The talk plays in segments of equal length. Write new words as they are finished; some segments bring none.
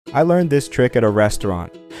I learned this trick at a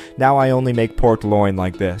restaurant. Now I only make pork loin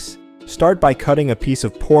like this. Start by cutting a piece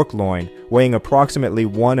of pork loin weighing approximately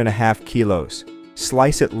 1.5 kilos.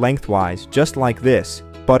 Slice it lengthwise just like this,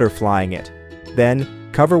 butterflying it. Then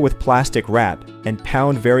cover with plastic wrap and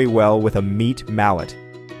pound very well with a meat mallet.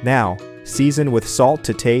 Now season with salt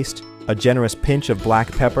to taste, a generous pinch of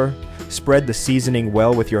black pepper. Spread the seasoning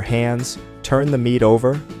well with your hands, turn the meat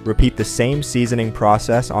over, repeat the same seasoning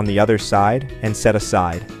process on the other side, and set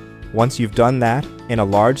aside. Once you've done that, in a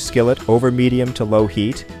large skillet over medium to low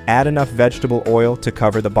heat, add enough vegetable oil to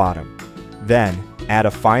cover the bottom. Then, add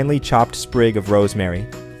a finely chopped sprig of rosemary,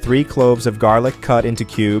 3 cloves of garlic cut into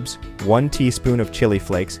cubes, 1 teaspoon of chili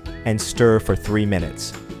flakes, and stir for 3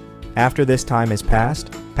 minutes. After this time has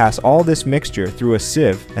passed, pass all this mixture through a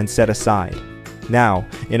sieve and set aside. Now,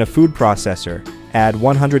 in a food processor, add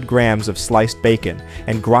 100 grams of sliced bacon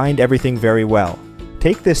and grind everything very well.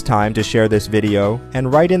 Take this time to share this video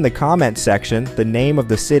and write in the comment section the name of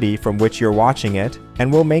the city from which you're watching it,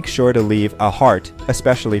 and we'll make sure to leave a heart,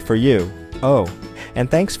 especially for you. Oh, and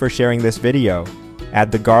thanks for sharing this video.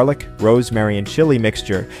 Add the garlic, rosemary, and chili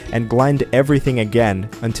mixture and blend everything again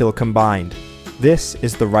until combined. This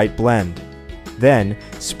is the right blend. Then,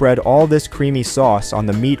 spread all this creamy sauce on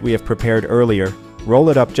the meat we have prepared earlier. Roll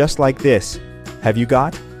it up just like this. Have you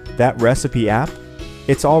got that recipe app?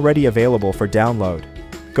 It's already available for download.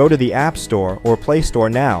 Go to the App Store or Play Store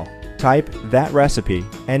now, type that recipe,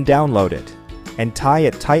 and download it. And tie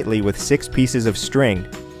it tightly with 6 pieces of string.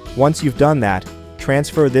 Once you've done that,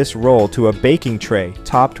 transfer this roll to a baking tray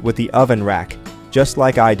topped with the oven rack, just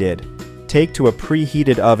like I did. Take to a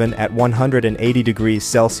preheated oven at 180 degrees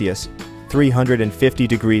Celsius, 350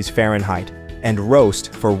 degrees Fahrenheit, and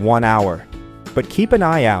roast for 1 hour. But keep an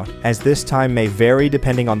eye out, as this time may vary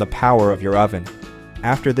depending on the power of your oven.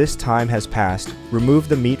 After this time has passed, remove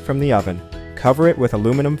the meat from the oven, cover it with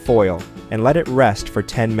aluminum foil, and let it rest for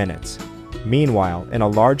 10 minutes. Meanwhile, in a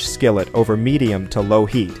large skillet over medium to low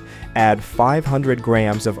heat, add 500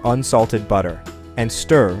 grams of unsalted butter, and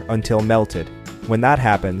stir until melted. When that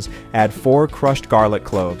happens, add 4 crushed garlic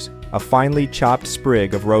cloves, a finely chopped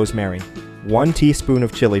sprig of rosemary, 1 teaspoon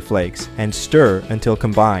of chili flakes, and stir until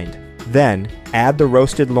combined. Then, add the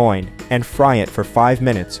roasted loin and fry it for 5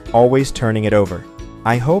 minutes, always turning it over.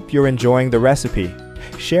 I hope you're enjoying the recipe.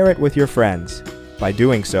 Share it with your friends. By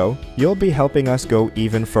doing so, you'll be helping us go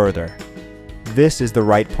even further. This is the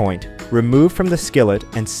right point. Remove from the skillet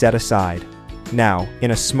and set aside. Now, in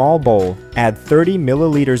a small bowl, add 30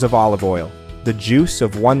 milliliters of olive oil, the juice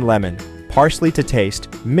of 1 lemon, parsley to taste,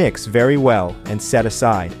 mix very well, and set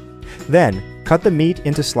aside. Then, cut the meat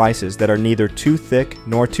into slices that are neither too thick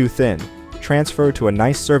nor too thin. Transfer to a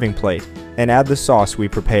nice serving plate, and add the sauce we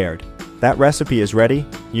prepared. That recipe is ready.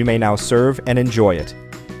 You may now serve and enjoy it.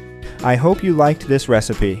 I hope you liked this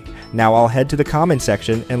recipe. Now I'll head to the comment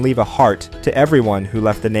section and leave a heart to everyone who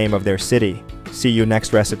left the name of their city. See you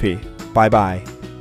next recipe. Bye bye.